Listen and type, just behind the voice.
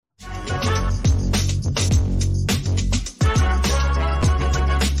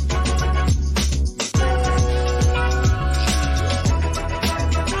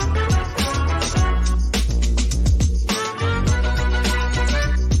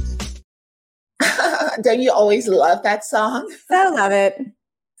Don't you always love that song? Still love it. I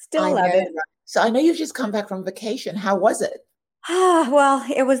Still know. love it. Right? So I know you've just come back from vacation. How was it? Well,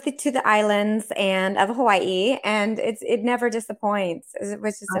 it was to the islands and of Hawaii, and it never disappoints. It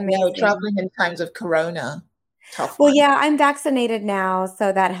was just I know, amazing. traveling in times of Corona, tough Well, one. yeah, I'm vaccinated now,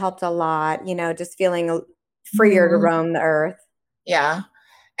 so that helped a lot, just feeling freer to Mhm. roam the earth. Yeah.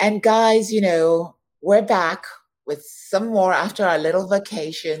 And guys, we're back with some more after our little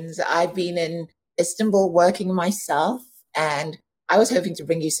vacations. I've been in Istanbul working myself, and I was hoping to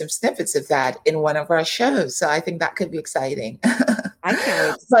bring you some snippets of that in one of our shows. So I think that could be exciting. I can't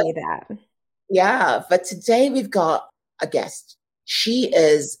wait to But see that. yeah, but today we've got a guest. She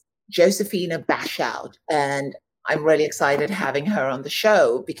is Josephina Bashout, and I'm really excited having her on the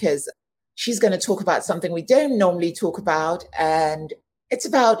show because she's going to talk about something we don't normally talk about, and it's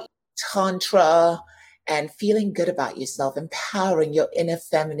about Tantra and feeling good about yourself, empowering your inner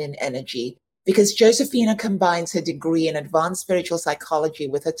feminine energy. Because Josephina combines her degree in advanced spiritual psychology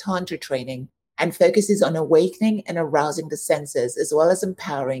with her Tantra training and focuses on awakening and arousing the senses, as well as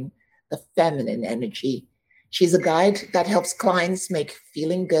empowering the feminine energy. She's a guide that helps clients make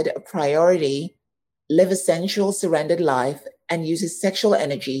feeling good a priority, live a sensual, surrendered life, and uses sexual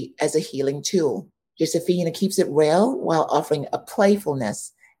energy as a healing tool. Josephina keeps it real while offering a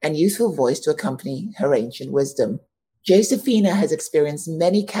playfulness and youthful voice to accompany her ancient wisdom. Josephina has experienced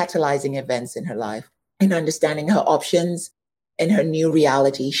many catalyzing events in her life. In understanding her options in her new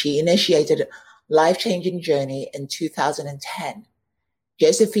reality, she initiated a life-changing journey in 2010.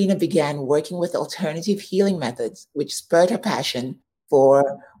 Josephina began working with alternative healing methods, which spurred her passion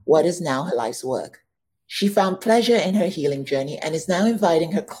for what is now her life's work. She found pleasure in her healing journey and is now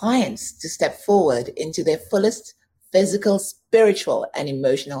inviting her clients to step forward into their fullest physical, spiritual, and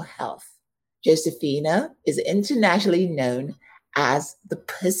emotional health. Josephina is internationally known as the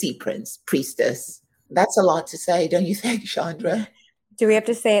Pussy Priestess. That's a lot to say, don't you think, Chandra? Do we have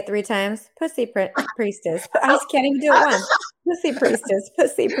to say it 3 times? Priestess. I just can't even do it once. Pussy priestess,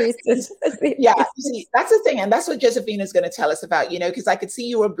 pussy priestess, pussy Yeah, you priestess. see, that's the thing. And that's what Josephina is going to tell us about, because I could see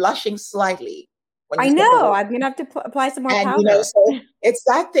you were blushing slightly when you I said the know. word. I'm gonna have to apply some more And, powder. so it's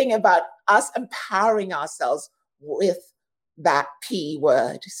that thing about us empowering ourselves with that P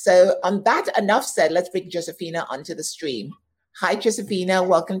word. So, on that, enough said, let's bring Josephina onto the stream. Hi, Josephina.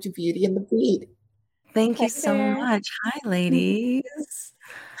 Welcome to Beauty and the Beat. Thank you Hey so there. much. Hi, ladies.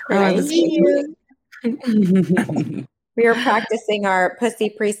 Oh, Hi, this you. is We were practicing our pussy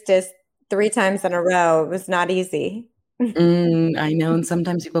priestess 3 times in a row. It was not easy. I know, and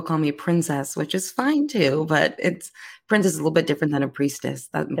sometimes people call me princess, which is fine too, but it's princess is a little bit different than a priestess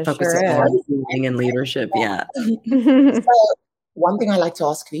that It focuses sure more is. on healing and leadership. Yeah. So, one thing I like to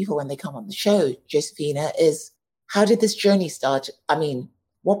ask people when they come on the show, Josephina, is how did this journey start? I mean,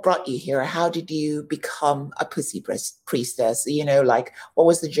 what brought you here? How did you become a priestess? Like, what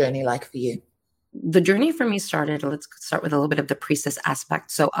was the journey like for you? The journey for me started, let's start with a little bit of the priestess aspect.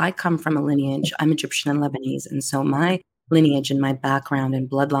 So I come from a lineage, I'm Egyptian and Lebanese. And so my lineage and my background and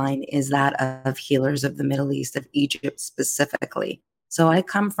bloodline is that of healers of the Middle East, of Egypt specifically. So I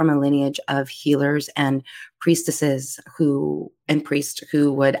come from a lineage of healers and priestesses and priests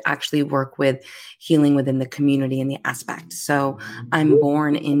who would actually work with healing within the community and the aspect. So I'm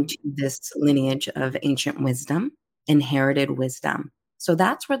born into this lineage of ancient wisdom, inherited wisdom. So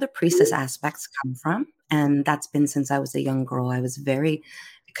that's where the priestess aspects come from. And that's been since I was a young girl. I was very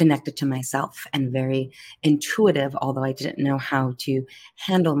connected to myself and very intuitive, although I didn't know how to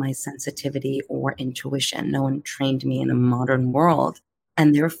handle my sensitivity or intuition. No one trained me in a modern world.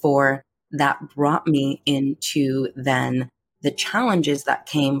 And therefore, that brought me into then the challenges that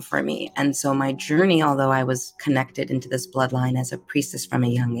came for me. And so my journey, although I was connected into this bloodline as a priestess from a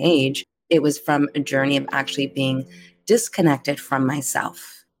young age, it was from a journey of actually being disconnected from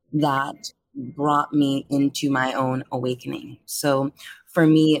myself that brought me into my own awakening. So for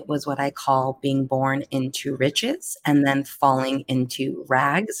me, it was what I call being born into riches and then falling into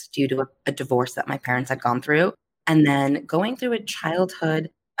rags due to a divorce that my parents had gone through. And then going through a childhood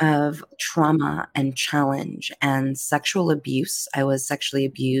of trauma and challenge and sexual abuse. I was sexually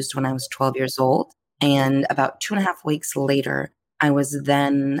abused when I was 12 years old. And about 2.5 weeks later, I was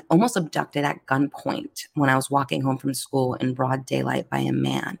then almost abducted at gunpoint when I was walking home from school in broad daylight by a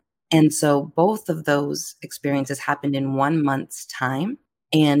man. And so both of those experiences happened in 1 month's time.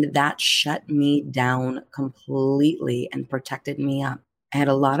 And that shut me down completely and protected me up. I had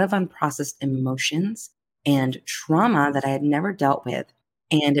a lot of unprocessed emotions and trauma that I had never dealt with.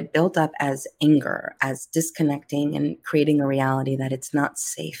 And it built up as anger, as disconnecting and creating a reality that it's not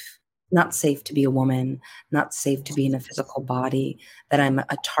safe not safe to be a woman, not safe to be in a physical body, that I'm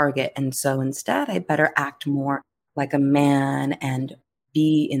a target. And so instead, I better act more like a man and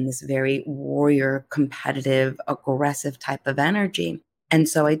be in this very warrior, competitive, aggressive type of energy. And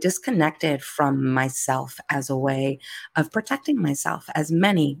so I disconnected from myself as a way of protecting myself, as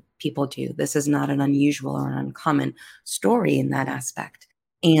many people do. This is not an unusual or an uncommon story in that aspect.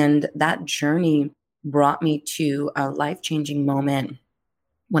 And that journey brought me to a life changing moment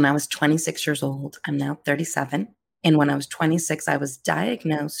when I was 26 years old. I'm now 37. And when I was 26, I was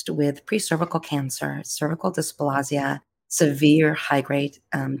diagnosed with pre-cervical cancer, cervical dysplasia, severe high grade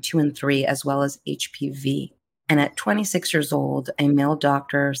 2 and 3, as well as HPV. And at 26 years old, a male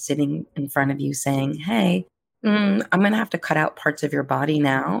doctor sitting in front of you saying, hey, I'm going to have to cut out parts of your body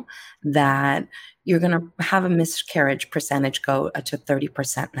now, that you're going to have a miscarriage percentage go to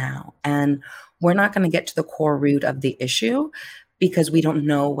 30% now. And we're not going to get to the core root of the issue because we don't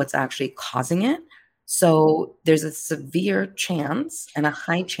know what's actually causing it. So there's a severe chance and a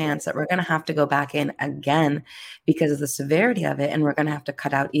high chance that we're going to have to go back in again because of the severity of it. And we're going to have to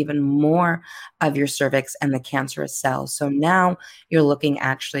cut out even more of your cervix and the cancerous cells. So now you're looking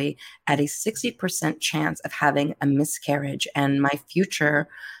actually at a 60% chance of having a miscarriage, and my future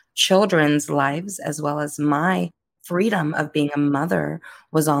children's lives, as well as my freedom of being a mother,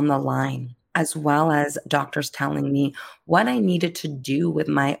 was on the line, as well as doctors telling me what I needed to do with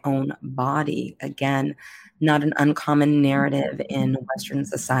my own body. Again, not an uncommon narrative in Western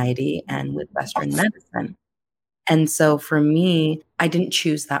society and with Western medicine. And so for me, I didn't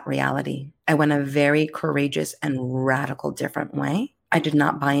choose that reality. I went a very courageous and radical different way. I did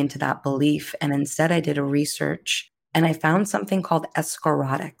not buy into that belief. And instead, I did a research and I found something called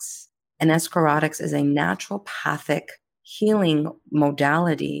escharotics. And escharotics is a naturopathic healing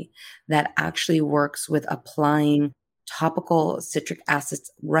modality that actually works with applying topical citric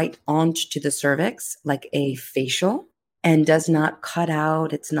acids right onto the cervix, like a facial, and does not cut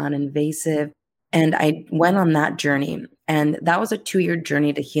out. It's not invasive. And I went on that journey. And that was a 2-year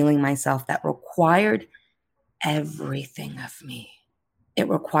journey to healing myself that required everything of me. It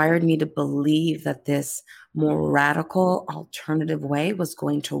required me to believe that this more radical alternative way was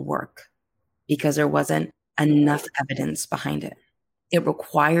going to work because there wasn't enough evidence behind it. It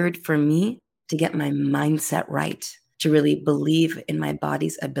required for me to get my mindset right, to really believe in my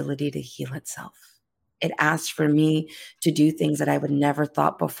body's ability to heal itself. It asked for me to do things that I would never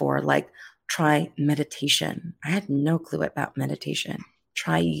thought before, like try meditation. I had no clue about meditation.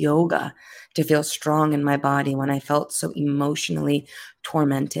 Try yoga to feel strong in my body when I felt so emotionally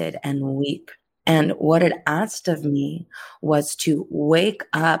tormented and weak. And what it asked of me was to wake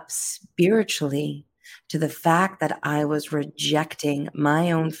up spiritually to the fact that I was rejecting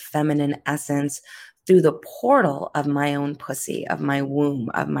my own feminine essence through the portal of my own pussy, of my womb,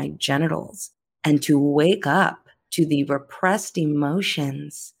 of my genitals, and to wake up to the repressed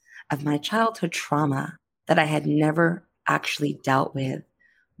emotions of my childhood trauma that I had never actually dealt with,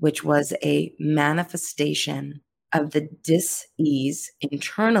 which was a manifestation of the dis-ease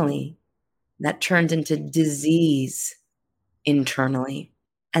internally that turned into disease internally.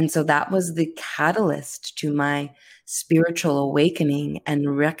 And so that was the catalyst to my spiritual awakening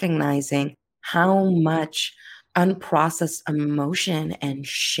and recognizing how much unprocessed emotion and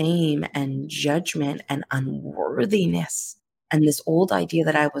shame and judgment and unworthiness and this old idea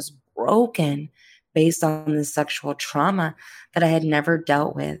that I was broken based on the sexual trauma that I had never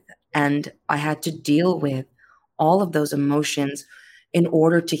dealt with. And I had to deal with all of those emotions in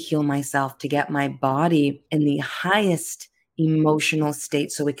order to heal myself, to get my body in the highest emotional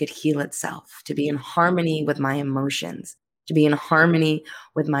state so it could heal itself, to be in harmony with my emotions, to be in harmony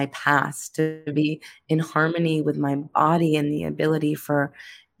with my past, to be in harmony with my body and the ability for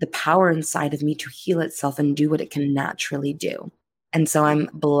the power inside of me to heal itself and do what it can naturally do. And so I'm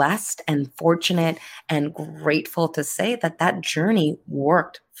blessed and fortunate and grateful to say that that journey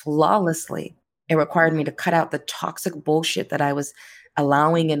worked flawlessly. It required me to cut out the toxic bullshit that I was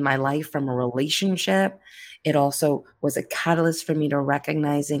allowing in my life from a relationship. It also was a catalyst for me to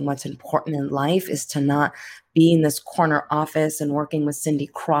recognizing what's important in life is to not be in this corner office and working with Cindy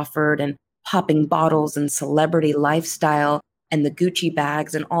Crawford and popping bottles and celebrity lifestyle and the Gucci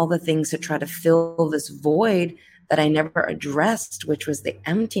bags and all the things to try to fill this void that I never addressed, which was the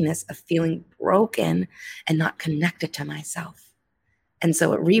emptiness of feeling broken and not connected to myself. And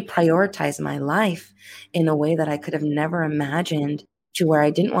so it reprioritized my life in a way that I could have never imagined, to where I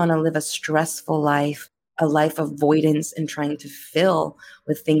didn't want to live a stressful life, a life of avoidance and trying to fill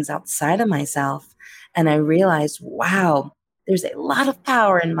with things outside of myself. And I realized, wow, there's a lot of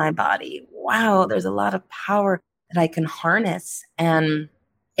power in my body. Wow, there's a lot of power that I can harness. And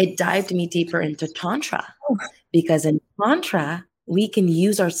it dived me deeper into Tantra, because in Tantra, we can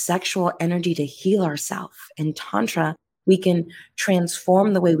use our sexual energy to heal ourselves. In Tantra, we can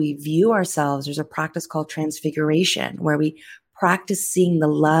transform the way we view ourselves. There's a practice called transfiguration, where we practice seeing the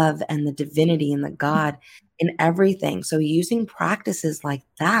love and the divinity and the God in everything. So using practices like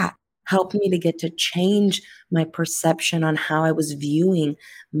that helped me to get to change my perception on how I was viewing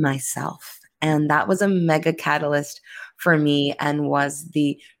myself. And that was a mega catalyst for me, and was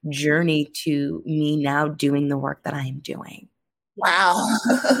the journey to me now doing the work that I am doing. Wow.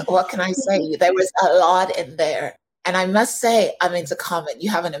 What can I say? There was a lot in there. And I must say, I mean, to comment,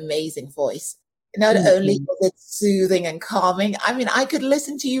 you have an amazing voice. Not only is it soothing and calming, I mean, I could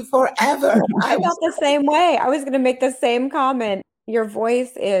listen to you forever. I felt the same way. I was going to make the same comment. Your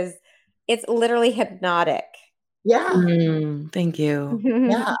voice it's literally hypnotic. Yeah. Thank you.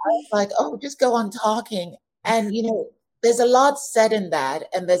 Yeah. I was like, oh, just go on talking. And, there's a lot said in that.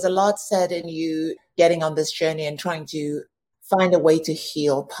 And there's a lot said in you getting on this journey and trying to find a way to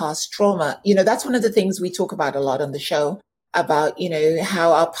heal past trauma. That's one of the things we talk about a lot on the show, about,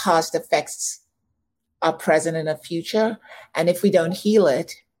 how our past affects our present and our future. And if we don't heal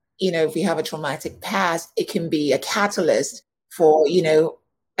it, if we have a traumatic past, it can be a catalyst for,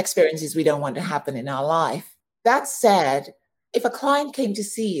 experiences we don't want to happen in our life. That said, if a client came to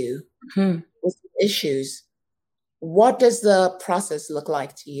see you with issues, what does the process look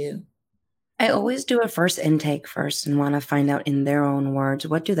like to you? I always do a first intake first and want to find out in their own words,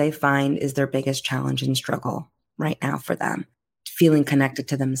 what do they find is their biggest challenge and struggle right now for them? Feeling connected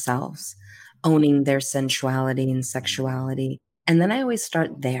to themselves, owning their sensuality and sexuality. And then I always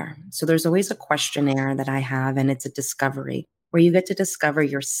start there. So there's always a questionnaire that I have, and it's a discovery where you get to discover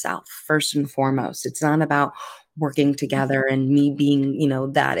yourself first and foremost. It's not about working together and me being,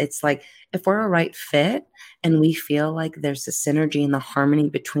 that. It's like, if we're a right fit and we feel like there's the synergy and the harmony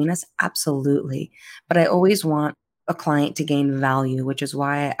between us, absolutely. But I always want a client to gain value, which is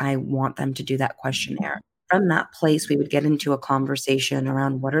why I want them to do that questionnaire. From that place, we would get into a conversation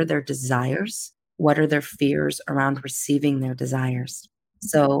around what are their desires, what are their fears around receiving their desires.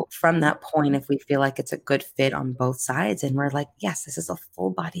 So from that point, if we feel like it's a good fit on both sides and we're like, yes, this is a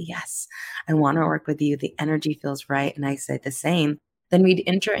full body yes, I want to work with you, the energy feels right, and I say the same, then we'd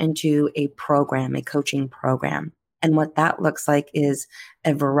enter into a program, a coaching program. And what that looks like is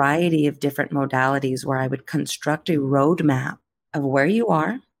a variety of different modalities where I would construct a roadmap of where you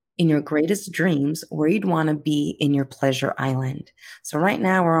are in your greatest dreams, where you'd want to be in your pleasure island. So right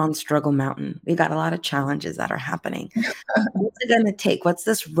now we're on Struggle Mountain. We got a lot of challenges that are happening. What's it going to take? What's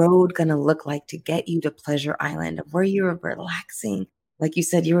this road going to look like to get you to Pleasure Island, of where you're relaxing? Like you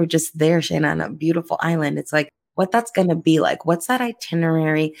said, you were just there, Shana, on a beautiful island. It's like, what that's going to be like. What's that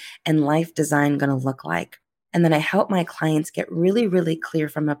itinerary and life design going to look like? And then I help my clients get really, really clear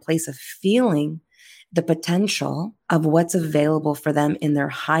from a place of feeling the potential of what's available for them in their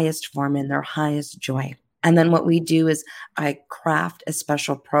highest form, in their highest joy. And then what we do is I craft a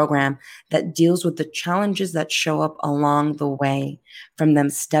special program that deals with the challenges that show up along the way from them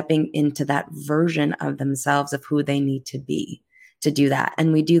stepping into that version of themselves of who they need to be to do that.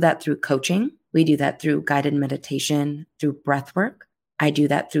 And we do that through coaching. We do that through guided meditation, through breath work. I do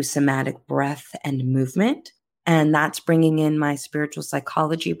that through somatic breath and movement. And that's bringing in my spiritual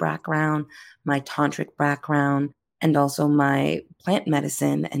psychology background, my tantric background, and also my plant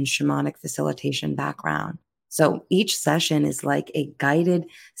medicine and shamanic facilitation background. So each session is like a guided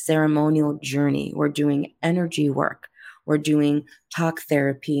ceremonial journey. We're doing energy work. We're doing talk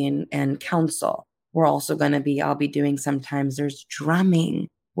therapy and counsel. We're also going to I'll be doing sometimes there's drumming.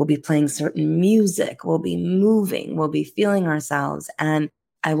 We'll be playing certain music. We'll be moving. We'll be feeling ourselves. And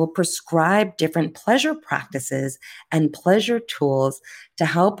I will prescribe different pleasure practices and pleasure tools to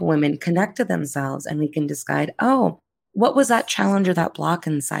help women connect to themselves. And we can decide, what was that challenge or that block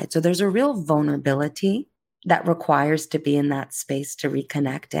inside? So there's a real vulnerability that requires to be in that space to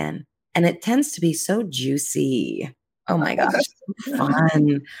reconnect in. And it tends to be so juicy. Oh my gosh,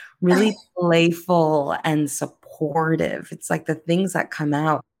 fun, really playful and supportive. It's like the things that come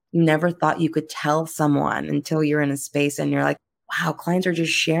out, you never thought you could tell someone until you're in a space and you're like, wow, clients are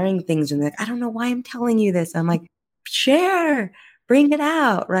just sharing things. And they're like, I don't know why I'm telling you this. I'm like, share, bring it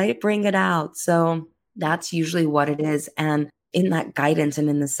out, right? Bring it out. So that's usually what it is. And in that guidance and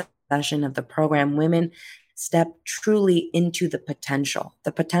in the session of the program, women step truly into the potential.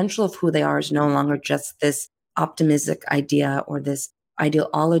 The potential of who they are is no longer just this optimistic idea or this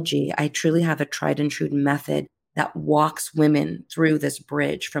ideology. I truly have a tried and true method that walks women through this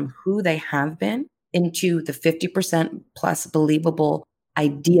bridge from who they have been into the 50% plus believable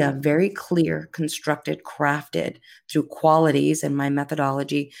idea, very clear, constructed, crafted through qualities and my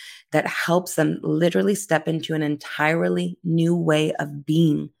methodology that helps them literally step into an entirely new way of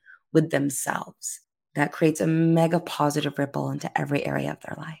being with themselves. That creates a mega positive ripple into every area of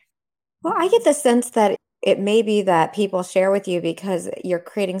their life. Well, I get the sense that it may be that people share with you because you're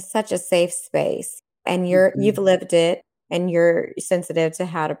creating such a safe space and you've lived it and you're sensitive to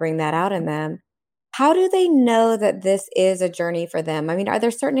how to bring that out in them. How do they know that this is a journey for them? I mean, are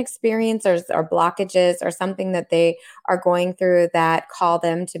there certain experiences or blockages or something that they are going through that call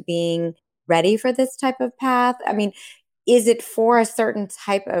them to being ready for this type of path? I mean, is it for a certain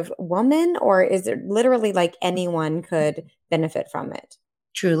type of woman, or is it literally like anyone could benefit from it?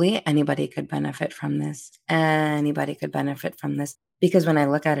 Truly, anybody could benefit from this. Anybody could benefit from this. Because when I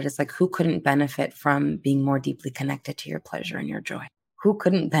look at it, it's like, who couldn't benefit from being more deeply connected to your pleasure and your joy? Who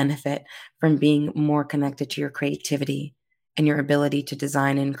couldn't benefit from being more connected to your creativity and your ability to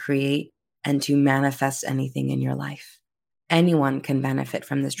design and create and to manifest anything in your life? Anyone can benefit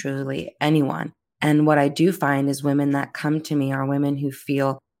from this, truly, anyone. And what I do find is women that come to me are women who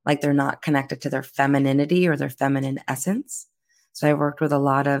feel like they're not connected to their femininity or their feminine essence. So I worked with a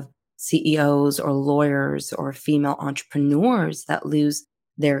lot of CEOs or lawyers or female entrepreneurs that lose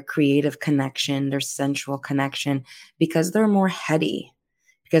their creative connection, their sensual connection, because they're more heady,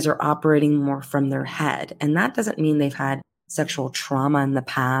 because they're operating more from their head. And that doesn't mean they've had sexual trauma in the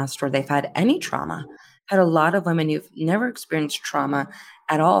past or they've had any trauma. Had a lot of women who've never experienced trauma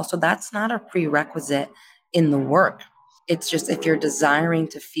at all. So that's not a prerequisite in the work. It's just if you're desiring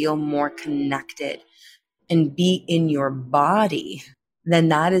to feel more connected and be in your body, then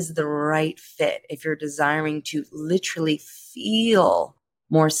that is the right fit. If you're desiring to literally feel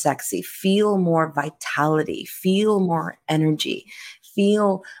more sexy, feel more vitality, feel more energy,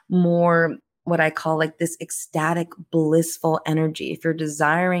 feel more what I call like this ecstatic, blissful energy. If you're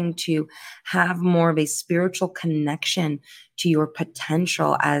desiring to have more of a spiritual connection to your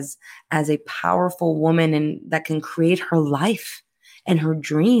potential as a powerful woman and that can create her life and her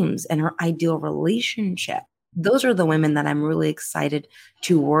dreams and her ideal relationship, those are the women that I'm really excited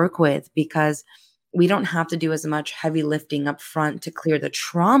to work with, because we don't have to do as much heavy lifting up front to clear the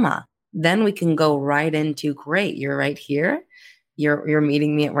trauma. Then we can go right into, great, you're right here. You're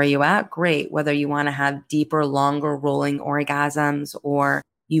meeting me at where you at. Great. Whether you want to have deeper, longer rolling orgasms, or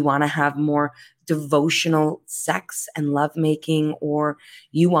you want to have more devotional sex and lovemaking, or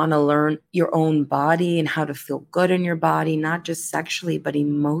you want to learn your own body and how to feel good in your body, not just sexually, but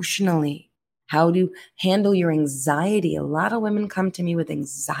emotionally, how to handle your anxiety. A lot of women come to me with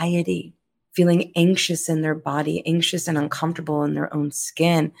anxiety, feeling anxious in their body, anxious and uncomfortable in their own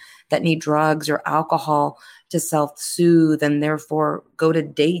skin, that need drugs or alcohol to self-soothe, and therefore go to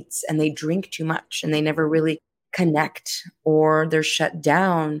dates and they drink too much and they never really connect, or they're shut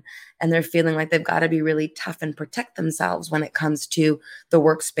down and they're feeling like they've got to be really tough and protect themselves when it comes to the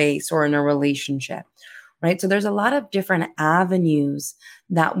workspace or in a relationship, right? So there's a lot of different avenues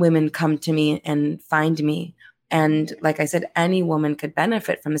that women come to me and find me. And like I said, any woman could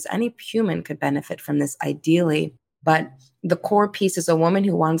benefit from this. Any human could benefit from this ideally. But the core piece is a woman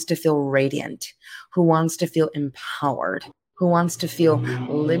who wants to feel radiant, who wants to feel empowered, who wants to feel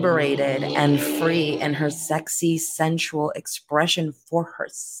liberated and free in her sexy, sensual expression for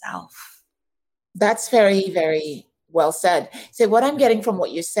herself. That's very, very well said. So what I'm getting from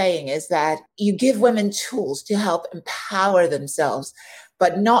what you're saying is that you give women tools to help empower themselves,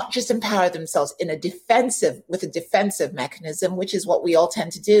 but not just empower themselves with a defensive mechanism, which is what we all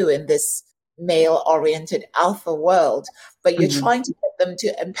tend to do in this male-oriented alpha world. But you're trying to get them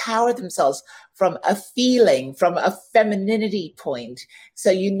to empower themselves from a feeling, from a femininity point.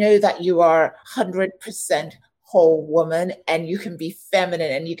 So you know that you are 100% whole woman and you can be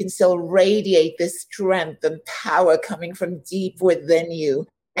feminine and you can still radiate this strength and power coming from deep within you.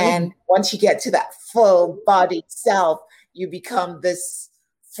 And once you get to that full body self, you become this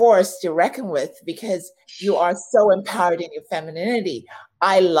force to reckon with because you are so empowered in your femininity.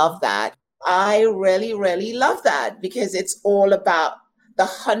 I love that. I really, really love that because it's all about the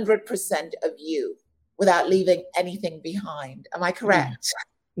 100% of you without leaving anything behind. Am I correct?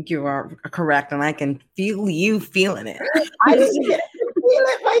 You are correct. And I can feel you feeling it. I didn't get to feel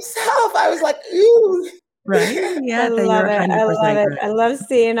it myself. I was like, ooh. Right? Yeah, I love it. I love it. I love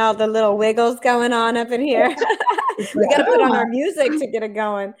seeing all the little wiggles going on up in here. We got to put on our music to get it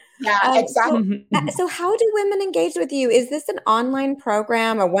going. Yeah, exactly. So how do women engage with you? Is this an online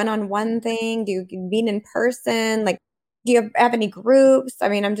program, a one-on-one thing? Do you meet in person? Like, do you have any groups? I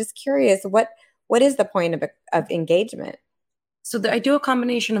mean, I'm just curious. What is the point of engagement? So I do a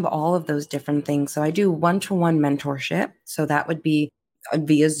combination of all of those different things. So I do one-to-one mentorship. So that would be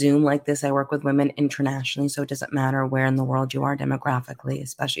via Zoom like this. I work with women internationally, so it doesn't matter where in the world you are demographically,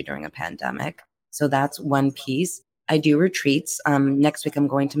 especially during a pandemic. So that's one piece. I do retreats. Next week, I'm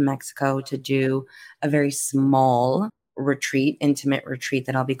going to Mexico to do a very small retreat, intimate retreat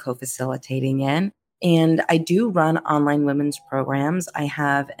that I'll be co-facilitating in. And I do run online women's programs. I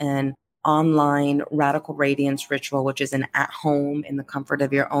have an online radical radiance ritual, which is an at home, in the comfort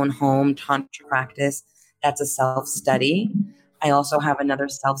of your own home tantra practice. That's a self-study. I also have another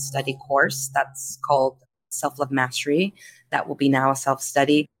self-study course that's called Self-Love Mastery. That will be now a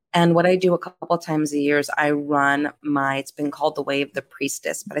self-study. And what I do a couple times a year is I run it's been called the Way of the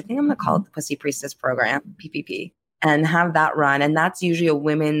Priestess, but I think I'm going to call it the Pussy Priestess Program, PPP, and have that run. And that's usually a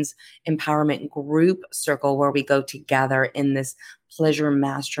women's empowerment group circle where we go together in this pleasure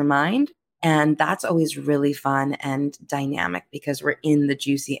mastermind. And that's always really fun and dynamic because we're in the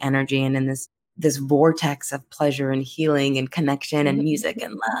juicy energy and in this vortex of pleasure and healing and connection and music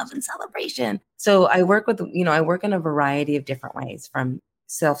and love and celebration. So I work in a variety of different ways, from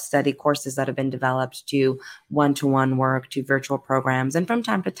self-study courses that have been developed to one-to-one work to virtual programs. And from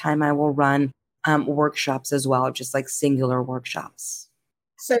time to time, I will run workshops as well, just like singular workshops.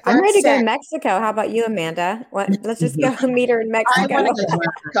 So I'm ready to go to Mexico. How about you, Amanda? Let's just go meet her in Mexico. I want to go to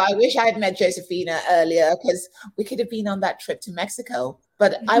Mexico. I wish I had met Josefina earlier because we could have been on that trip to Mexico.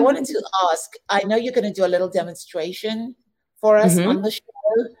 But I wanted to ask, I know you're going to do a little demonstration for us on the show.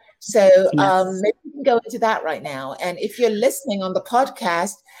 So maybe we can go into that right now. And if you're listening on the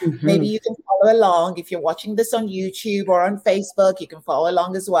podcast, maybe you can follow along. If you're watching this on YouTube or on Facebook, you can follow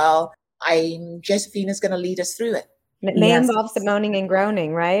along as well. Josefina's going to lead us through it. It may involve some moaning and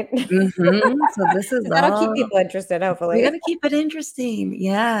groaning, right? So this is that'll keep people interested, hopefully. We got to keep it interesting.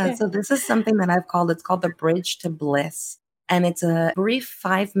 Yeah. So this is something that it's called the Bridge to Bliss. And it's a brief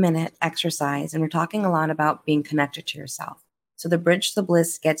 5-minute exercise. And we're talking a lot about being connected to yourself. So the Bridge to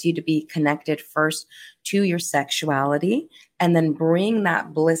Bliss gets you to be connected first to your sexuality and then bring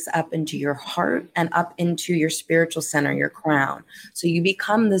that bliss up into your heart and up into your spiritual center, your crown. So you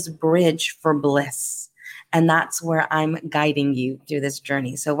become this bridge for bliss. And that's where I'm guiding you through this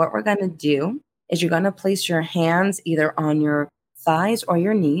journey. So what we're going to do is you're going to place your hands either on your thighs or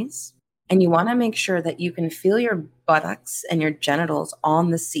your knees. And you want to make sure that you can feel your buttocks and your genitals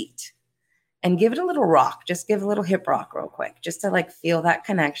on the seat. And give it a little rock. Just give a little hip rock real quick, just to feel that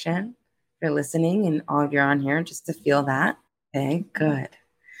connection. If you're listening and all of you're on here, just to feel that. Okay, good.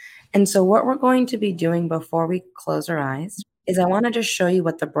 And so what we're going to be doing before we close our eyes is I want to just show you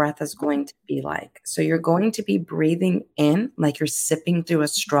what the breath is going to be like. So you're going to be breathing in like you're sipping through a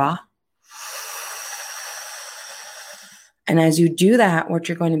straw. And as you do that, what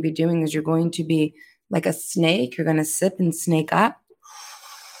you're going to be doing is you're going to be like a snake. You're going to sip and snake up.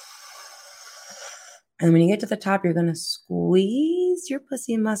 And when you get to the top, you're going to squeeze your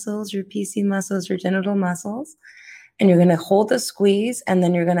pussy muscles, your PC muscles, your genital muscles. And you're going to hold the squeeze and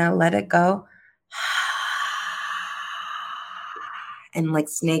then you're going to let it go. And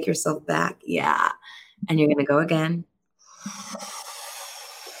snake yourself back. Yeah. And you're going to go again.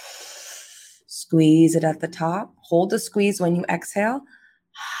 Squeeze it at the top. Hold the squeeze when you exhale.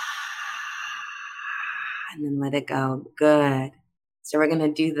 And then let it go. Good. So we're going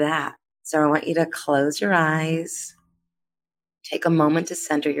to do that. So I want you to close your eyes. Take a moment to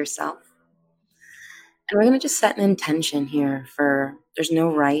center yourself. And we're going to just set an intention here for there's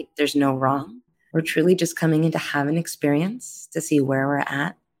no right, there's no wrong. We're truly just coming in to have an experience, to see where we're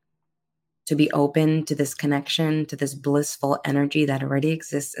at, to be open to this connection, to this blissful energy that already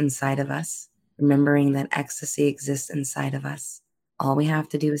exists inside of us, remembering that ecstasy exists inside of us. All we have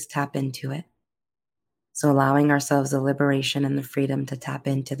to do is tap into it. So allowing ourselves the liberation and the freedom to tap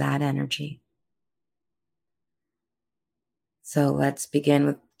into that energy. So let's begin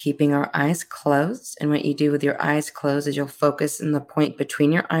with keeping our eyes closed. And what you do with your eyes closed is you'll focus in the point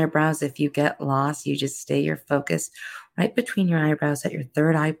between your eyebrows. If you get lost, you just stay your focus right between your eyebrows at your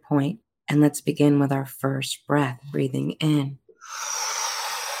third eye point. And let's begin with our first breath, breathing in.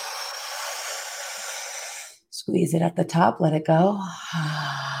 Squeeze it at the top, let it go.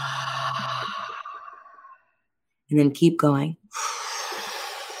 And then keep going.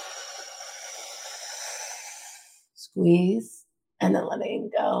 Squeeze and then letting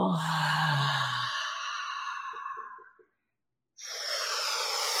go.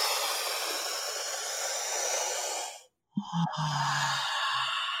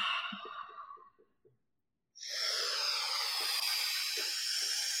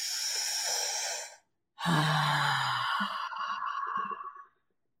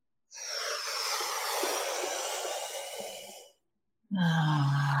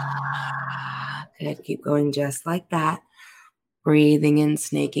 Good. Keep going just like that. Breathing in,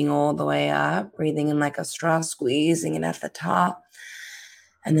 snaking all the way up, breathing in like a straw, squeezing it at the top,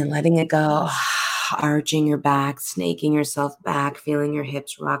 and then letting it go, arching your back, snaking yourself back, feeling your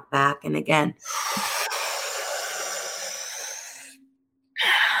hips rock back. And again,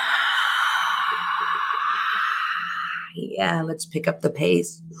 yeah, let's pick up the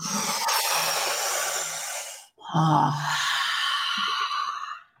pace.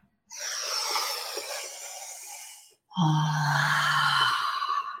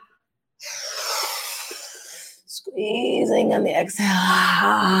 Squeezing on the exhale,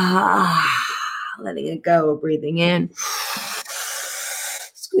 letting it go, breathing in,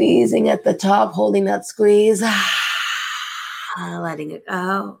 squeezing at the top, holding that squeeze, letting it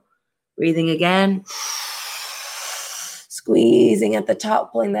go, breathing again, squeezing at the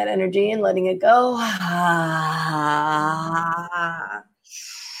top, pulling that energy in, letting it go.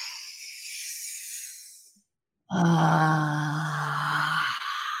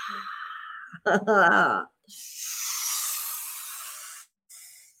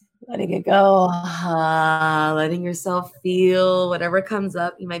 Letting it go, letting yourself feel whatever comes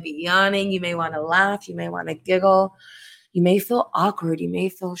up. You might be yawning, you may want to laugh, you may want to giggle, you may feel awkward, you may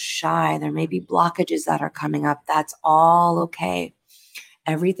feel shy, there may be blockages that are coming up. That's all okay.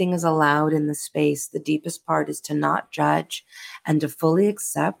 Everything is allowed in the space. The deepest part is to not judge and to fully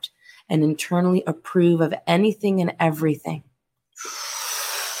accept and internally approve of anything and everything.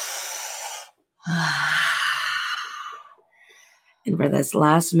 And for this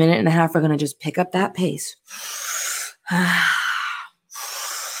last minute and a half, we're going to just pick up that pace.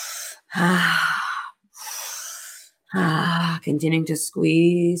 Continuing to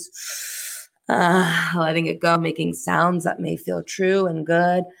squeeze, letting it go, making sounds that may feel true and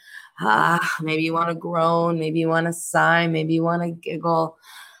good. Maybe you want to groan, maybe you want to sigh, maybe you want to giggle.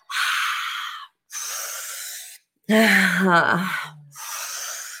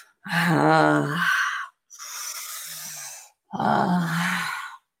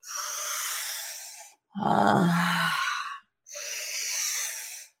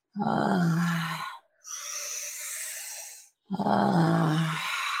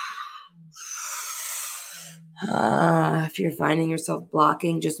 If you're finding yourself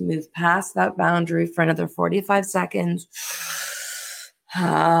blocking, just move past that boundary for another 45 seconds.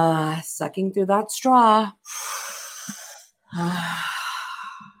 Sucking through that straw.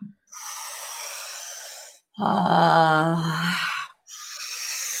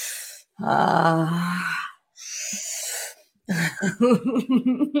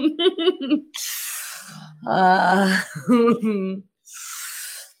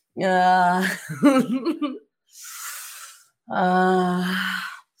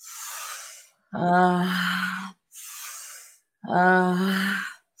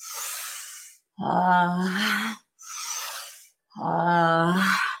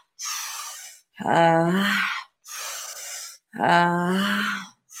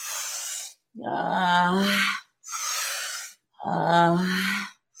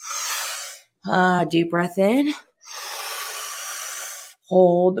 Deep breath in.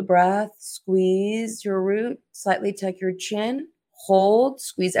 Hold the breath. Squeeze your root. Slightly tuck your chin. Hold.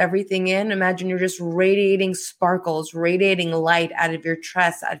 Squeeze everything in. Imagine you're just radiating sparkles, radiating light out of your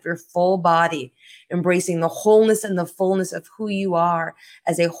chest, out of your full body, embracing the wholeness and the fullness of who you are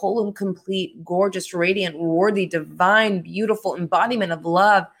as a whole and complete, gorgeous, radiant, worthy, divine, beautiful embodiment of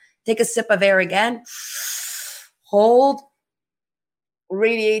love. Take a sip of air again. Hold.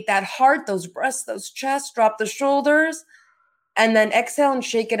 Radiate that heart, those breasts, those chests, drop the shoulders, and then exhale and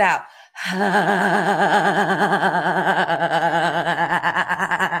shake it out.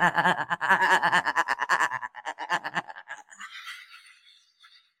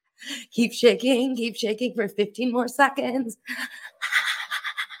 Keep shaking for 15 more seconds.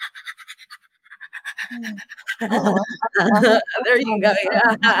 There you go.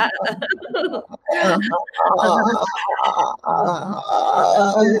 Yeah.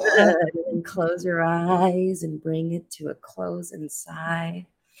 And close your eyes and bring it to a close inside.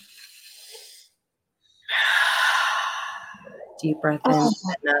 Deep breath in through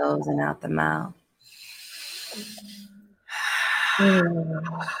the nose and out the mouth.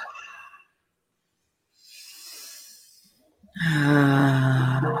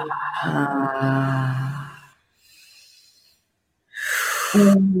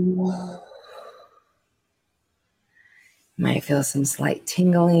 You might feel some slight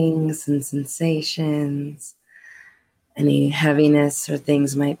tinglings and sensations. Any heaviness or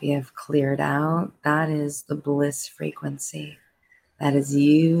things might be have cleared out. That is the bliss frequency. That is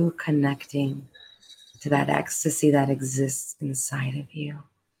you connecting to that ecstasy that exists inside of you.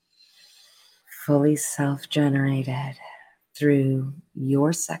 Fully self-generated through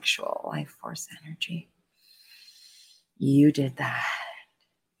your sexual life force energy. You did that.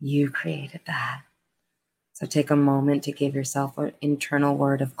 You created that. So take a moment to give yourself an internal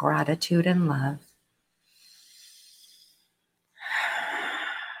word of gratitude and love.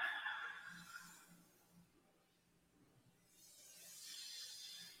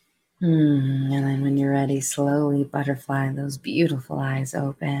 And then when you're ready, slowly butterfly those beautiful eyes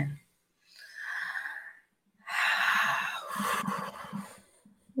open.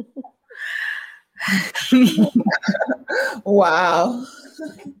 Wow.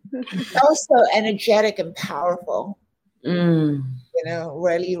 That was so energetic and powerful.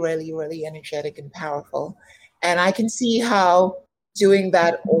 Really, really, really energetic and powerful. And I can see how doing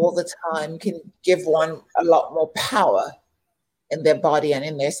that all the time can give one a lot more power in their body and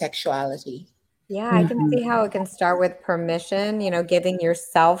in their sexuality. Yeah, I can see how it can start with permission, giving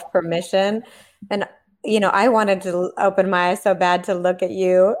yourself permission. And, I wanted to open my eyes so bad to look at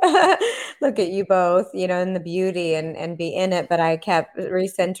you, look at you both, in the beauty and be in it. But I kept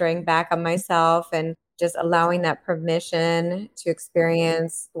recentering back on myself and just allowing that permission to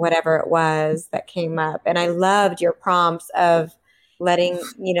experience whatever it was that came up. And I loved your prompts of letting,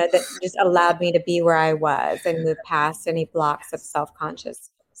 that just allowed me to be where I was and move past any blocks of self-consciousness.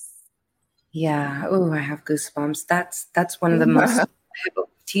 Yeah. Oh, I have goosebumps. That's one of the most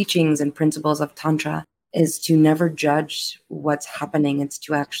teachings and principles of Tantra, is to never judge what's happening. It's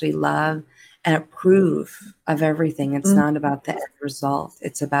to actually love and approve of everything. It's not about the end result.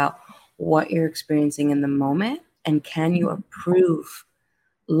 It's about what you're experiencing in the moment. And can you approve,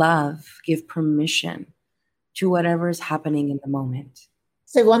 love, give permission to whatever is happening in the moment?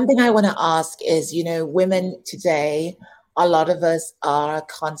 So one thing I want to ask is, women today, a lot of us are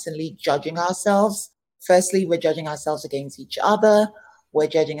constantly judging ourselves. Firstly, we're judging ourselves against each other. We're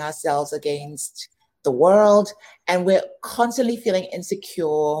judging ourselves against the world. And we're constantly feeling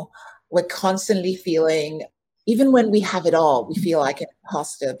insecure. We're constantly feeling, even when we have it all, we feel like an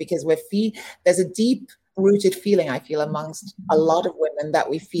imposter because there's a deep-rooted feeling, I feel, amongst a lot of women that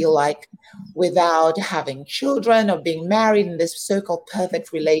we feel like without having children or being married in this so-called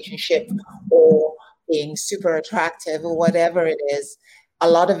perfect relationship or being super attractive or whatever it is, a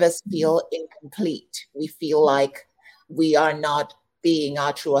lot of us feel incomplete. We feel like we are not being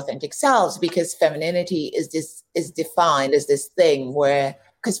our true authentic selves because femininity is defined as this thing where,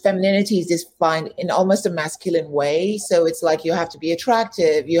 because femininity is defined in almost a masculine way. So it's like you have to be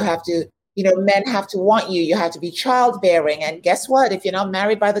attractive, you have to, men have to want you, you have to be childbearing. And guess what? If you're not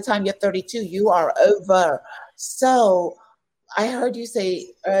married by the time you're 32, you are over. So I heard you say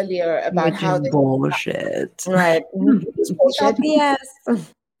earlier about how bullshit. Right. Bullshit. Yes.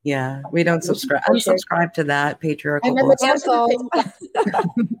 Yeah, we don't subscribe. Unsubscribe to that patriarchal and then bullshit.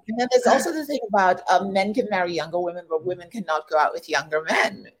 And then there's also the thing about men can marry younger women, but women cannot go out with younger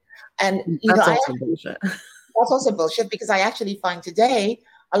men. And that's also bullshit. That's also bullshit because I actually find today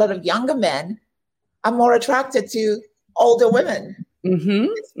a lot of younger men are more attracted to older women.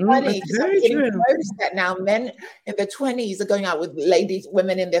 It's funny because I'm getting to notice that now men in their 20s are going out with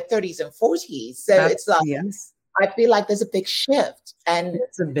women in their 30s and 40s. So it's like, I feel like there's a big shift. And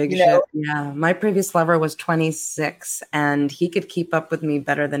it's a big shift. Yeah. My previous lover was 26 and he could keep up with me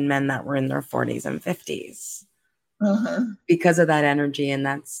better than men that were in their 40s and 50s because of that energy and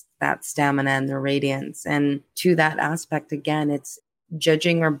that stamina and the radiance. And to that aspect, again, it's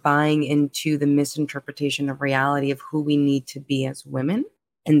judging or buying into the misinterpretation of reality of who we need to be as women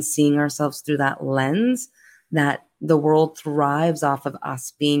and seeing ourselves through that lens that the world thrives off of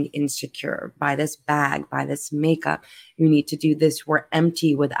us being insecure. Buy this bag, buy this makeup. You need to do this. We're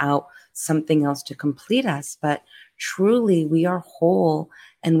empty without something else to complete us. But truly, we are whole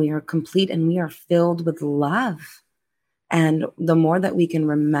and we are complete and we are filled with love. And the more that we can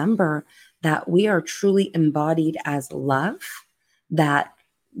remember that we are truly embodied as love, that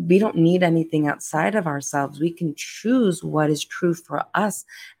we don't need anything outside of ourselves. We can choose what is true for us.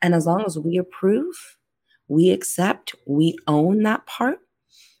 And as long as we approve, we accept, we own that part,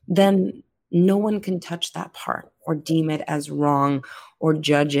 then no one can touch that part or deem it as wrong or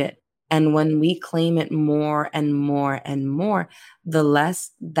judge it. And when we claim it more and more and more, the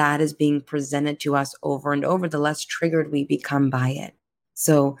less that is being presented to us over and over, the less triggered we become by it.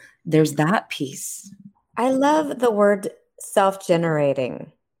 So there's that piece. I love the word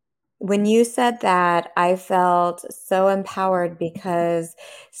self-generating. When you said that, I felt so empowered because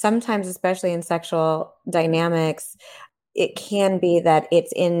sometimes, especially in sexual dynamics, it can be that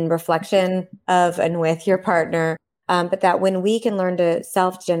it's in reflection of and with your partner, but that when we can learn to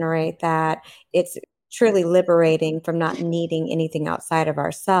self-generate that, it's truly liberating from not needing anything outside of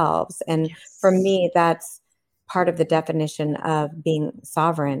ourselves. And for me, that's part of the definition of being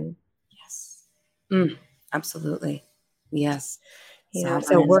sovereign. Yes. Absolutely. Yes. So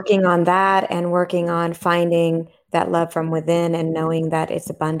Sovereign. working on that and working on finding that love from within and knowing that it's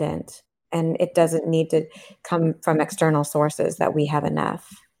abundant and it doesn't need to come from external sources, that we have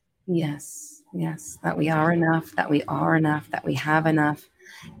enough. Yes. Yes. That we are enough, that we are enough, that we have enough.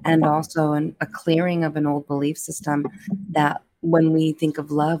 And also a clearing of an old belief system that when we think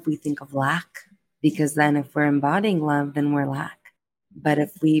of love, we think of lack. Because then if we're embodying love, then we're lack. But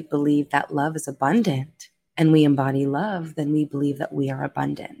if we believe that love is abundant and we embody love, then we believe that we are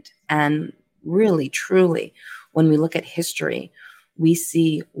abundant. And really, truly, when we look at history, we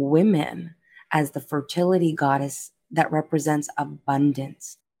see women as the fertility goddess that represents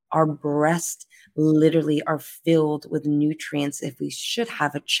abundance. Our breasts literally are filled with nutrients if we should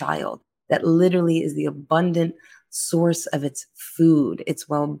have a child. That literally is the abundant source of its food, its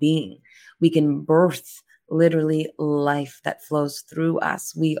well-being. We can birth literally life that flows through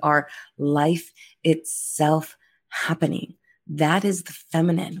us. We are life itself happening. That is the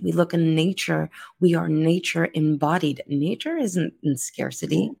feminine. We look in nature. We are nature embodied. Nature isn't in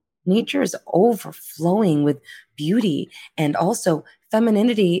scarcity. Nature is overflowing with beauty. And also,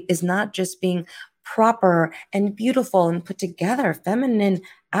 femininity is not just being proper and beautiful and put together. Feminine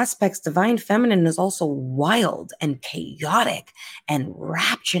aspects, divine feminine, is also wild and chaotic and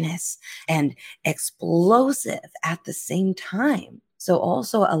rapturous and explosive at the same time. So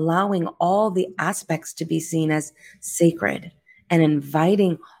also allowing all the aspects to be seen as sacred and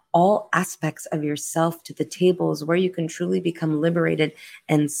inviting all aspects of yourself to the table is where you can truly become liberated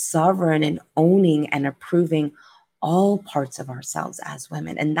and sovereign and owning and approving all parts of ourselves as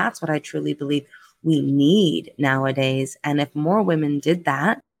women. And that's what I truly believe we need nowadays. And if more women did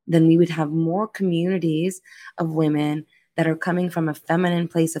that, then we would have more communities of women that are coming from a feminine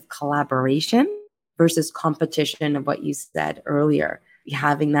place of collaboration versus competition of what you said earlier,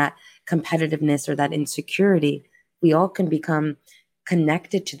 having that competitiveness or that insecurity. We all can become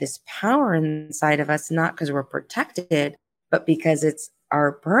connected to this power inside of us, not because we're protected, but because it's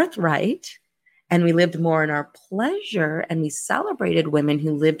our birthright. And we lived more in our pleasure and we celebrated women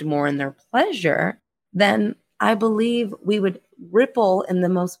who lived more in their pleasure, then I believe we would ripple in the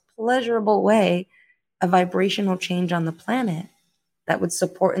most pleasurable way a vibrational change on the planet that would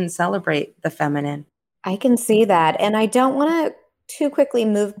support and celebrate the feminine. I can see that. And I don't want to too quickly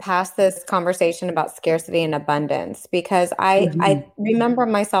move past this conversation about scarcity and abundance, because I remember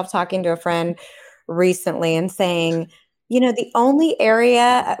myself talking to a friend recently and saying, the only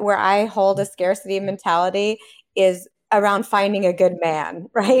area where I hold a scarcity mentality is around finding a good man,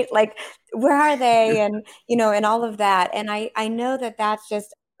 right? Like, where are they? And, and all of that. And I know that that's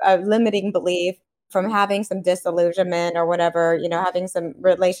just a limiting belief from having some disillusionment or whatever, having some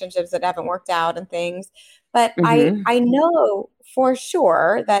relationships that haven't worked out and things. But I know for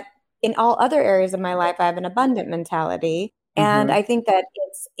sure that in all other areas of my life, I have an abundant mentality. And I think that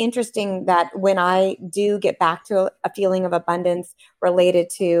it's interesting that when I do get back to a feeling of abundance related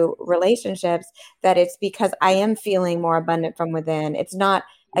to relationships, that it's because I am feeling more abundant from within. It's not,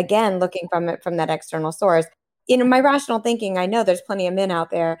 again, looking from that external source. My rational thinking, I know there's plenty of men out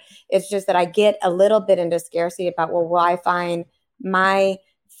there. It's just that I get a little bit into scarcity about, well, will I find my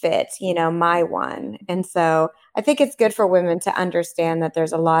fit, my one? And so I think it's good for women to understand that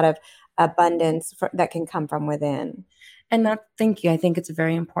there's a lot of abundance that can come from within. And thank you. I think it's a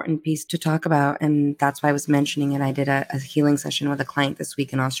very important piece to talk about. And that's why I was mentioning it. I did a healing session with a client this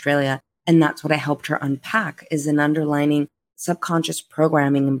week in Australia. And that's what I helped her unpack, is an underlining subconscious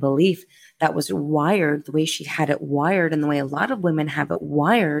programming and belief that was wired the way she had it wired, and the way a lot of women have it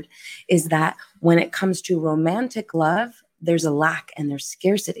wired, is that when it comes to romantic love, there's a lack and there's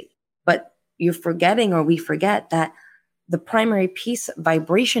scarcity. But you're forgetting, or we forget, that the primary piece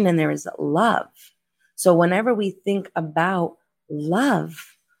vibration in there is love. So whenever we think about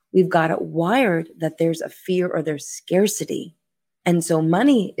love, we've got it wired that there's a fear or there's scarcity. And so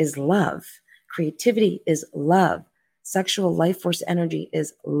money is love. Creativity is love. Sexual life force energy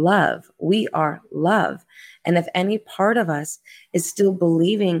is love. We are love. And if any part of us is still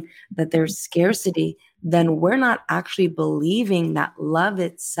believing that there's scarcity, then we're not actually believing that love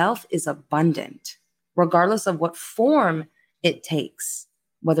itself is abundant, regardless of what form it takes,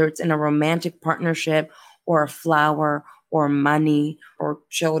 whether it's in a romantic partnership or a flower or money or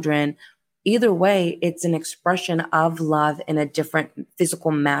children. Either way, it's an expression of love in a different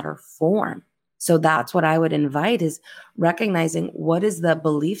physical matter form. So that's what I would invite, is recognizing what is the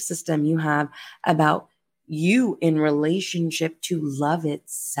belief system you have about you in relationship to love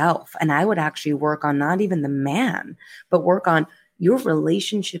itself. And I would actually work on not even the man, but work on your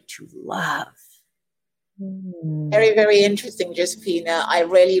relationship to love. Very, very interesting, Josephina. I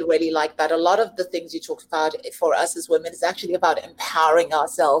really, really like that. A lot of the things you talked about for us as women is actually about empowering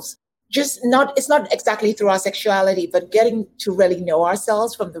ourselves. It's not exactly through our sexuality, but getting to really know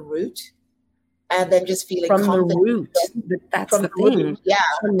ourselves from the root, and then just feeling from confident. the root. That's the thing. Root, yeah.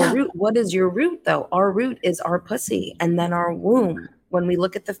 From the root. What is your root, though? Our root is our pussy, and then our womb when we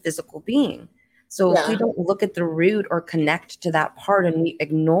look at the physical being. So if we don't look at the root or connect to that part, and we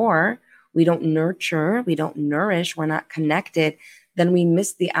ignore, we don't nurture, we don't nourish, we're not connected, then we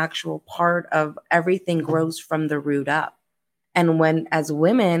miss the actual part of everything grows from the root up. And when, as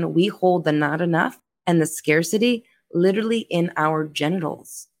women, we hold the not enough and the scarcity literally in our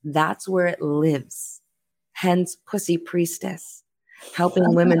genitals, that's where it lives. Hence, pussy priestess,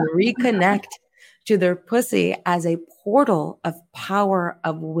 helping women reconnect to their pussy as a portal of power,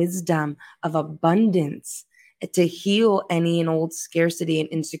 of wisdom, of abundance. To heal any and old scarcity and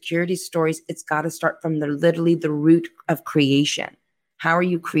insecurity stories, it's got to start from literally the root of creation. How are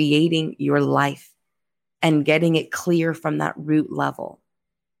you creating your life and getting it clear from that root level?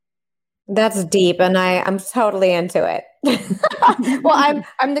 That's deep, and I'm totally into it. Well,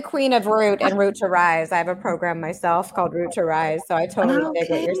 I'm the queen of root and Root to Rise. I have a program myself called Root to Rise, so I totally dig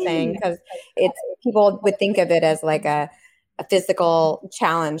what you're saying, because people would think of it as like a physical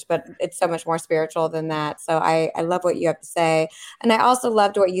challenge, but it's so much more spiritual than that. So I love what you have to say. And I also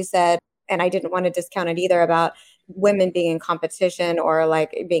loved what you said, and I didn't want to discount it either, about women being in competition or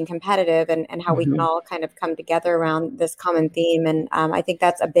like being competitive, and how we can all kind of come together around this common theme. And I think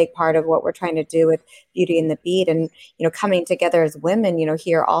that's a big part of what we're trying to do with Beauty and the Beat, and, coming together as women,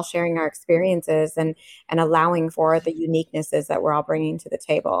 here, all sharing our experiences and allowing for the uniquenesses that we're all bringing to the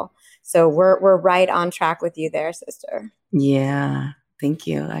table. So we're right on track with you there, sister. Yeah. Thank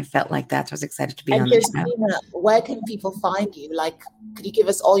you. I felt like that. I was excited to be on this show. Where can people find you? Like, could you give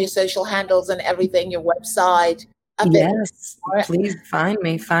us all your social handles and everything, your website? Yes, please find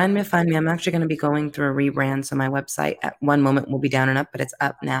me. I'm actually going to be going through a rebrand. So my website at one moment will be down and up, but it's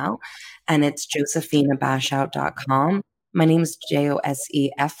up now. And it's josephinabashout.com. My name is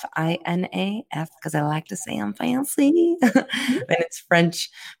Josefina, because I like to say I'm fancy. And it's French,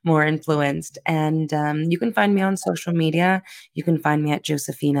 more influenced. And you can find me on social media. You can find me at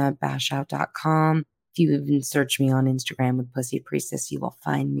josephinabashout.com. If you even search me on Instagram with Pussy Priestess, you will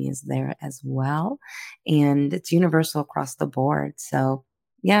find me as there as well. And it's universal across the board. So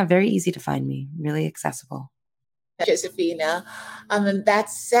yeah, very easy to find me, really accessible. Josephina. And that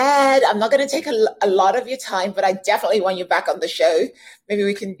said, I'm not going to take a lot of your time, but I definitely want you back on the show. Maybe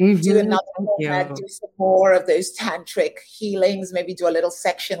we can do another format, do some more of those tantric healings, maybe do a little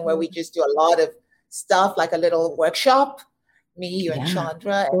section where we just do a lot of stuff, like a little workshop. Me, you, and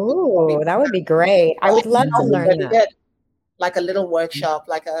Chandra. Oh, that would be great. I would love to learn that. Like a little workshop,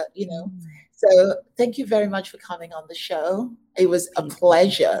 like So thank you very much for coming on the show. It was a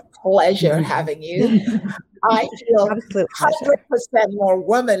pleasure having you. I feel 100% more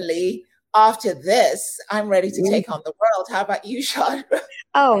womanly after this. I'm ready to take on the world. How about you, Chandra?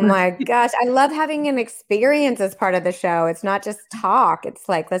 Oh my gosh. I love having an experience as part of the show. It's not just talk. It's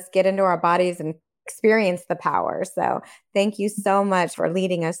like, let's get into our bodies and experience the power. So thank you so much for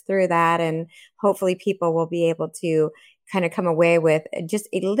leading us through that. And hopefully people will be able to kind of come away with just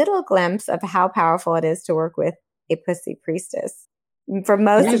a little glimpse of how powerful it is to work with a pussy priestess. For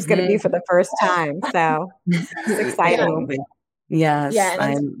most, it's going to be for the first time. So it's exciting. Yes. Yeah.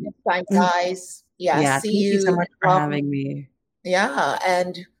 And next time, guys. Yeah. See you. Thank you so much for having me. Yeah.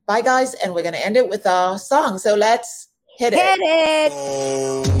 And bye, guys. And we're going to end it with our song. So let's hit it. Hit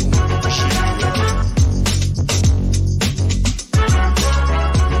it.